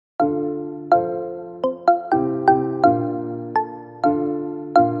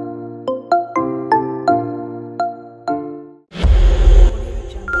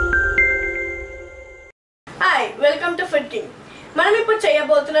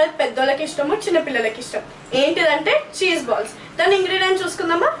చేయబోతున్నది పెద్దోళ్ళకి ఇష్టము చిన్న పిల్లలకి ఇష్టం. ఏంటిదంటే చీజ్ బాల్స్. దాని ఇంగ్రీడియంట్స్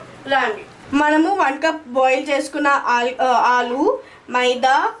చూసుకుందామా రండి. మనము 1 కప్ బాయిల్ చేసుకున్న ఆలు,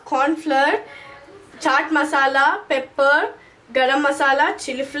 మైదా, corn flour, chaat masala, pepper, garam masala,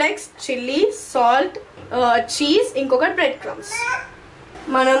 chilli flakes, chilli, salt, cheese, ఇంకొకటి బ్రెడ్ క్రమ్స్.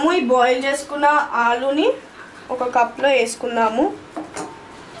 మనము ఈ బాయిల్ చేసుకున్న ఆలుని ఒక కప్లో వేసుకుందాము.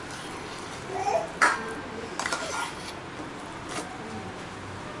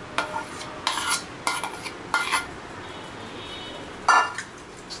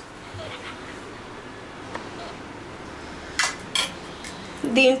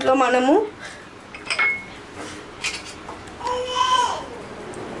 దీంట్లో మనము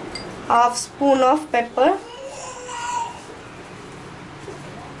 ½ స్పూన్ ఆఫ్ పెప్పర్,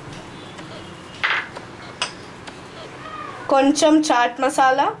 కొంచెం చాట్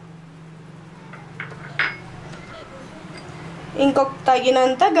మసాలా, ఇంకొక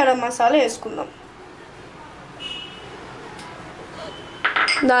తగినంత గరం మసాలా వేసుకుందాం.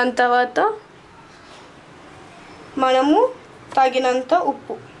 దాని తర్వాత మనము తగినంత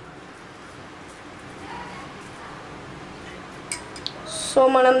ఉప్పు. సో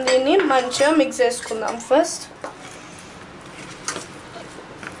మనం దీన్ని మంచిగా మిక్స్ చేసుకుందాం. ఫస్ట్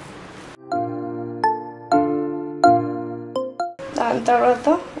దాని తర్వాత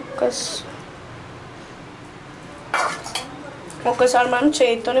ఒక్కసారి మనం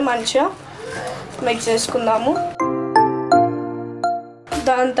చేతితో మంచిగా మిక్స్ చేసుకుందాము.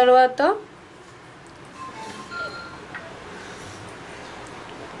 దాని తర్వాత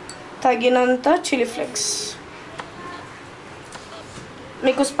తగినంత చిల్లీ ఫ్లేక్స్.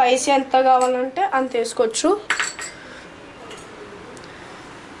 మీకు స్పైసీ ఎంత కావాలంటే అంత వేసుకోవచ్చు.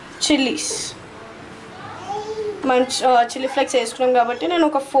 చిల్లీస్ మంచి చిల్లీ ఫ్లేక్స్ వేసుకున్నాం కాబట్టి నేను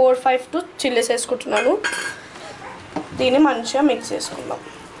ఒక 4-5 చిల్లీస్ వేసుకుంటున్నాను. దీన్ని మంచిగా మిక్స్ చేసుకుందాం.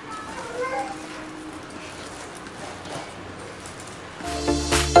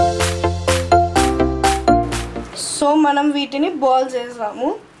 సో మనం వీటిని బాల్స్ వేసాము,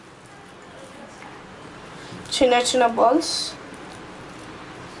 చిన్న చిన్న బాల్స్.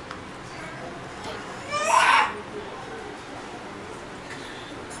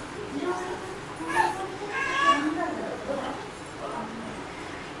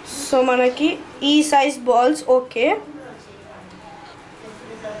 సో మనకి ఈ సైజ్ బాల్స్ ఓకే.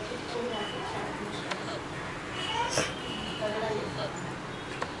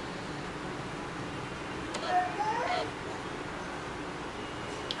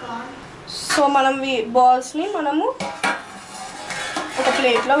 సో మనం ఈ బాల్స్ని మనము ఒక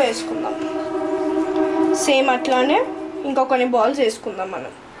ప్లేట్లో వేసుకుందాం. సేమ్ అట్లానే ఇంకొన్ని బాల్స్ వేసుకుందాం.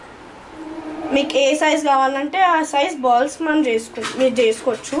 మనం మీకు ఏ సైజ్ కావాలంటే ఆ సైజ్ బాల్స్ మీరు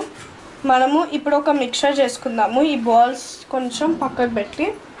చేసుకోవచ్చు. మనము ఇప్పుడు ఒక మిక్చర్ చేసుకుందాము. ఈ బాల్స్ కొంచెం పక్కకు పెట్టి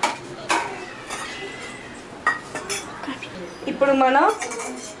ఇప్పుడు మనం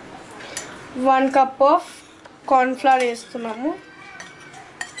 1 కప్ ఆఫ్ కార్న్ ఫ్లోర్ వేస్తున్నాము.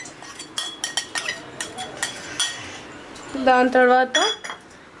 దాని తర్వాత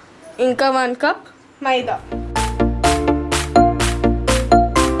ఇంకా 1 కప్ మైదా.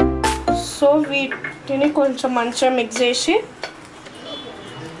 సో వీటిని కొంచెం మంచిగా మిక్స్ చేసి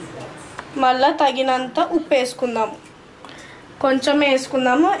మళ్ళీ తగినంత ఉప్పు వేసుకుందాము. కొంచెం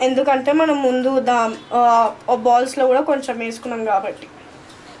వేసుకుందాము, ఎందుకంటే మనం ముందు బాల్స్లో కూడా కొంచెం వేసుకున్నాం కాబట్టి.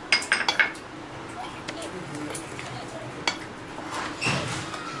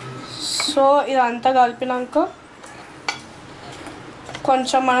 సో ఇదంతా కలిపినాక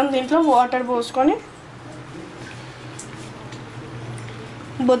కొంచెం మనం దీంట్లో వాటర్ పోసుకొని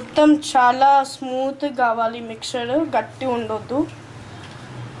మొత్తం చాలా స్మూత్ కావాలి మిక్చర్, గట్టి ఉండొద్దు.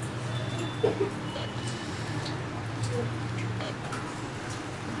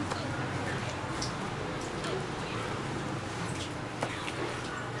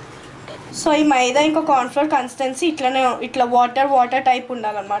 సో ఈ మైదా ఇంకా కార్న్ఫ్లోర్ కన్సిస్టెన్సీ ఇట్లా వాటర్ టైప్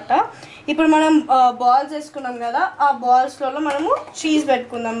ఉండాలన్నమాట. ఇప్పుడు మనం బాల్స్ వేసుకున్నాం కదా, ఆ బాల్స్లలో మనము చీజ్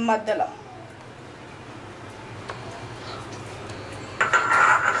పెట్టుకుందాం.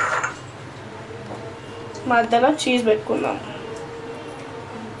 మధ్యలో చీజ్ పెట్టుకుందాం.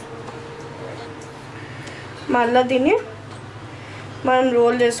 మళ్ళీ దీన్ని మనం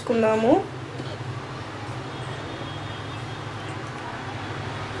రోల్ చేసుకుందాము.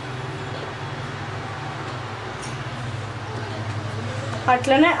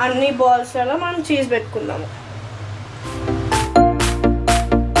 అట్లనే అన్ని బాల్స్లలో మనం చీజ్ పెట్టుకుందాము.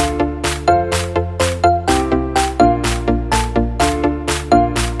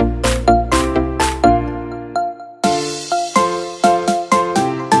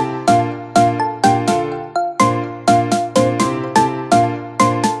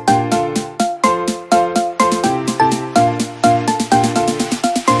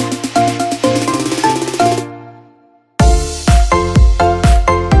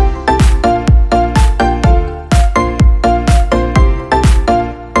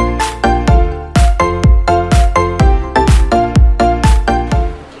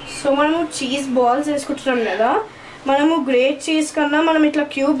 చేసుకుంటున్నాం కదా, మనము గ్రేట్ చీజ్ కన్నా మనం ఇట్లా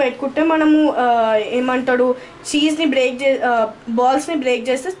క్యూబ్ పెట్టుకుంటే మనము ఏమంటాడు చీజ్ని బాల్స్ని బ్రేక్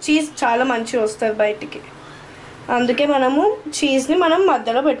చేస్తే చీజ్ చాలా మంచిగా వస్తుంది బయటికి. అందుకే మనము చీజ్ని మనం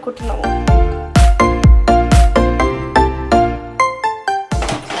మధ్యలో పెట్టుకుంటున్నాము.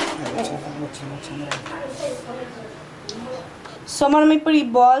 సో మనం ఇప్పుడు ఈ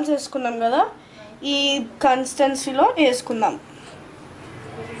బాల్స్ వేసుకున్నాం కదా, ఈ కన్సిస్టెన్సీలో వేసుకుందాం.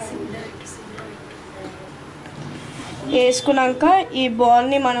 వేసుకున్నాక ఈ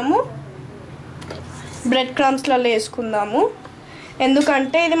బాల్ని మనము బ్రెడ్ క్రమ్స్లలో వేసుకుందాము,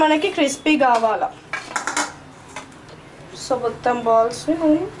 ఎందుకంటే ఇది మనకి క్రిస్పీ కావాలా. సో మొత్తం బాల్స్ని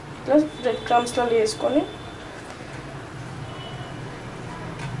మనం ఇట్లా బ్రెడ్ క్రమ్స్లలో వేసుకొని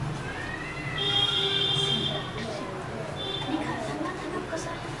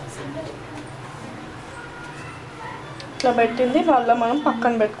ఇట్లా పెట్టింది మళ్ళీ మనం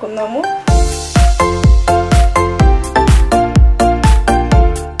పక్కన పెట్టుకుందాము.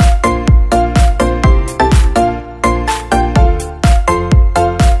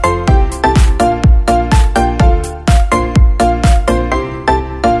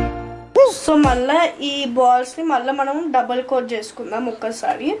 సో మళ్ళీ ఈ బాల్స్ని మళ్ళీ మనం డబుల్ కోట్ చేసుకుందాం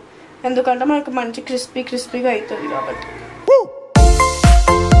ఒక్కసారి, ఎందుకంటే మనకు మంచి క్రిస్పీగా అవుతుంది కాబట్టి.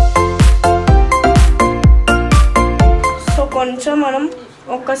 సో కొంచెం మనం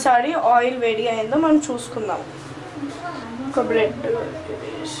ఒక్కసారి ఆయిల్ వేడి అయిందో మనం చూసుకుందాం. ఒక బ్రెడ్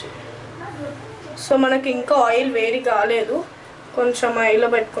వేసి, సో మనకి ఇంకా ఆయిల్ వేడి కాలేదు, కొంచెం ఆయిల్లో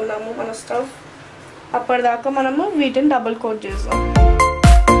పెట్టుకుందాము మన స్టవ్. అప్పటిదాకా మనము వీటిని డబుల్ కోట్ చేద్దాం.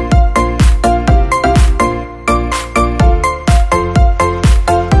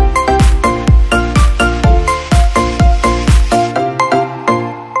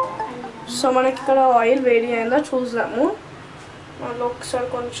 సో మనకి ఇక్కడ ఆయిల్ వేడి అయిందో చూద్దాము. మళ్ళీ ఒకసారి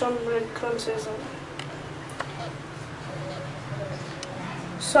కొంచెం బ్రెడ్ క్రమ్స్ వేసాము.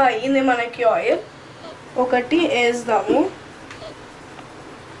 సో అయ్యింది మనకి ఆయిల్, ఒకటి వేద్దాము.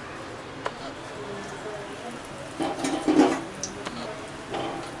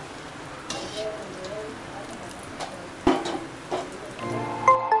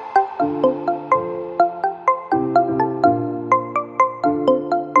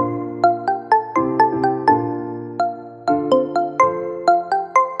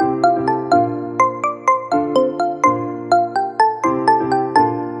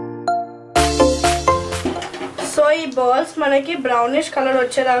 ఈ బాల్స్ మనకి బ్రౌనిష్ కలర్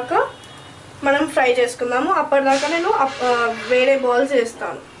వచ్చేదాకా మనం ఫ్రై చేసుకుందాము. అప్పటిదాకా నేను వేరే బాల్స్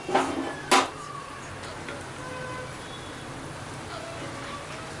వేస్తాను.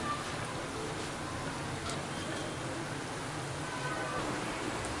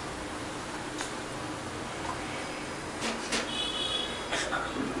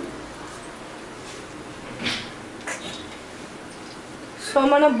 సో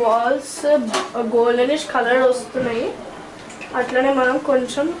మన బాల్స్ గోల్డెనిష్ కలర్ వస్తున్నాయి, అట్లనే మనం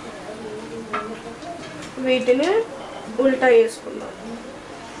కొంచెం వీటిని ఉల్టా వేసుకుందాం.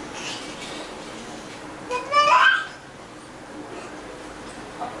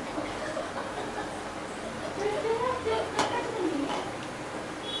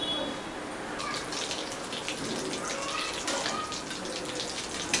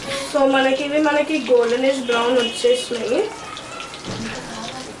 సో మనకి గోల్డెనిష్ బ్రౌన్ వచ్చేసినాయి,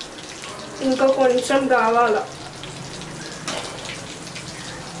 ఇంకా కొంచెం కావాలా.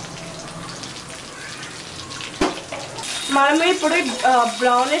 మనము ఇప్పుడు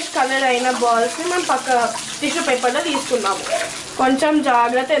బ్రౌనిష్ కలర్ అయిన బాల్స్ని మనం పక్క టిష్యూ పేపర్లో తీసుకున్నాము. కొంచెం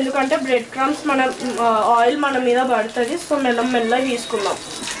జాగ్రత్త, ఎందుకంటే బ్రెడ్ క్రమ్స్ ఆయిల్ మన మీద పడుతుంది. సో మెల్లగా తీసుకుందాం.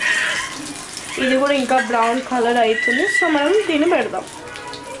 ఇది కూడా ఇంకా బ్రౌన్ కలర్ అవుతుంది. సో మనం దీన్ని పెడదాం,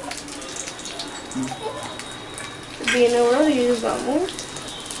 దీన్ని కూడా తీద్దాము.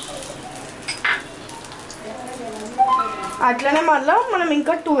 అట్లనే మళ్ళీ మనం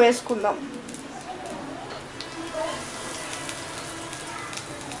ఇంకా 2 వేసుకుందాం.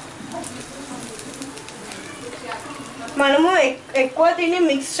 మనము ఎక్కువ దీన్ని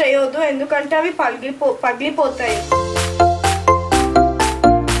మిక్స్ చేయొద్దు, ఎందుకంటే అవి పగిలిపోతాయి.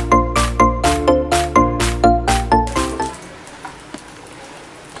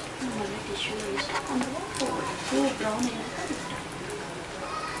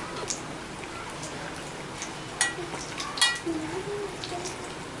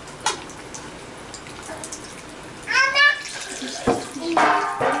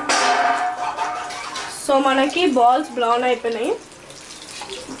 సో మనకి బాల్స్ బ్రౌన్ అయిపోయినాయి.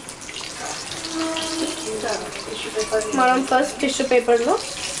 మనం ఫస్ట్ టిష్యూ పేపర్లో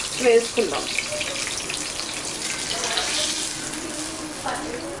వేసుకుందాం.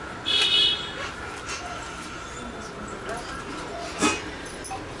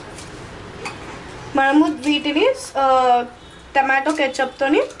 మనము వీటిని టమాటో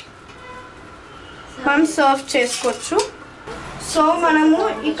కెచప్తోని మనం సర్వ్ చేసుకోవచ్చు. సో మనము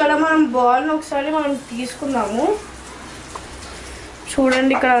ఇక్కడ మనం బాల్ని ఒకసారి మనం తీసుకుందాము.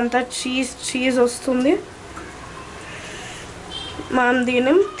 చూడండి ఇక్కడ అంతా చీజ్ వస్తుంది. మనం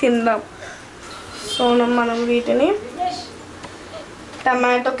దీన్ని తిందాం. సో మనం వీటిని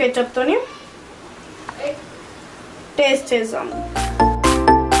టమాటో కెచప్తోని టేస్ట్ చేద్దాం.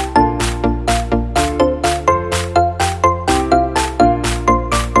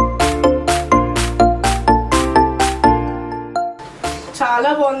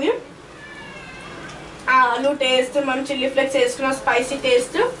 చాలా బాగుంది. ఆలు టేస్ట్, మనం చిల్లీ ఫ్లేక్స్ వేసుకున్న స్పైసీ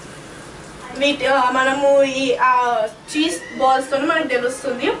టేస్ట్ మనము ఈ చీజ్ బాల్స్తో మనకు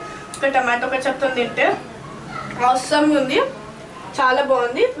తెలుస్తుంది. ఇక్కడ టమాటో కెచప్తో తింటే అవసరం ఉంది. చాలా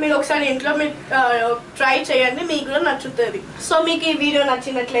బాగుంది. మీరు ఒకసారి ఇంట్లో మీరు ట్రై చేయండి, మీకు కూడా నచ్చుతుంది. సో మీకు ఈ వీడియో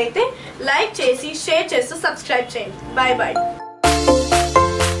నచ్చినట్లయితే లైక్ చేసి షేర్ చేస్తూ సబ్స్క్రైబ్ చేయండి. Bye bye.